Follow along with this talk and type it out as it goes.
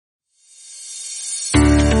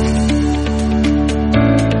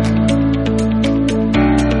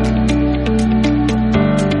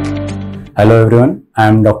Hello everyone, I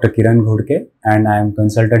am Dr. Kiran Ghodke and I am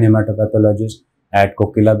consultant hematopathologist at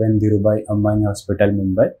Kokilaben Dhirubhai Ambani Hospital,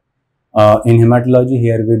 Mumbai. In hematology,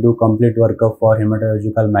 here we do complete workup for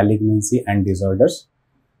hematological malignancy and disorders.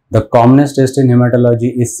 The commonest test in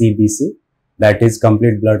hematology is CBC, that is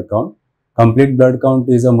complete blood count. Complete blood count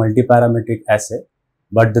is a multi-parametric assay,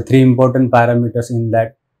 but the three important parameters in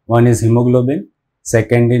that, one is hemoglobin,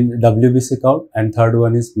 second is WBC count, and third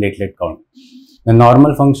one is platelet count. The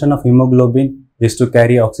normal function of hemoglobin is to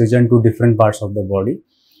carry oxygen to different parts of the body.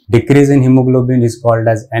 Decrease in hemoglobin is called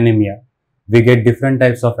as anemia. We get different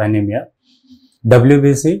types of anemia.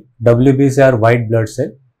 WBC are white blood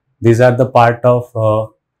cell. These are the part of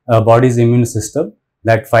body's immune system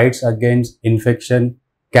that fights against infection,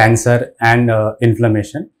 cancer and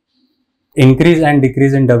inflammation. Increase and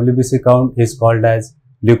decrease in WBC count is called as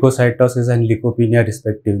leukocytosis and leukopenia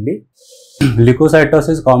respectively.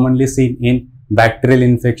 Leukocytosis commonly seen in bacterial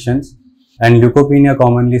infections and leukopenia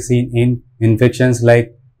commonly seen in infections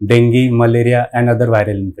like dengue, malaria and other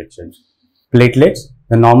viral infections. Platelets,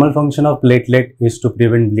 the normal function of platelet is to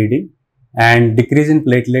prevent bleeding, and decrease in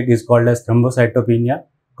platelet is called as thrombocytopenia,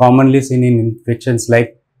 commonly seen in infections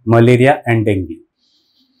like malaria and dengue.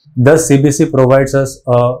 Thus, CBC provides us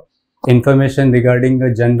information regarding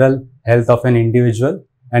the general health of an individual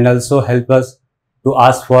and also help us to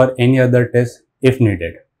ask for any other test if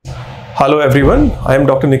needed. Hello everyone, I am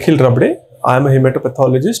Dr. Nikhil Rabde. I am a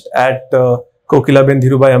hematopathologist at Kokilaben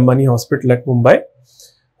Dhirubhai Ambani Hospital at Mumbai.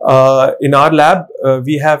 In our lab,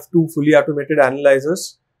 we have two fully automated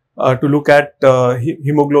analyzers to look at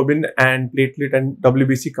hemoglobin and platelet and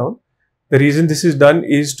WBC count. The reason this is done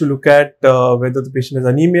is to look at whether the patient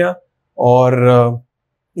has anemia or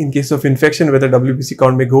in case of infection, whether WBC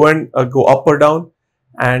count may go up or down,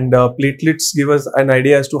 and platelets give us an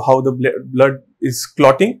idea as to how the blood is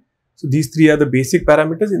clotting. So these three are the basic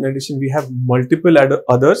parameters. In addition, we have multiple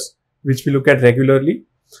others which we look at regularly.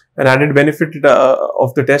 An added benefit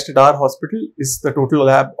of the test at our hospital is the total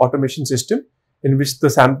lab automation system, in which the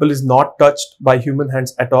sample is not touched by human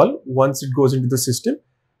hands at all once it goes into the system,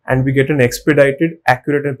 and we get an expedited,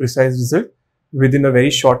 accurate and precise result within a very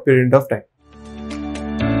short period of time.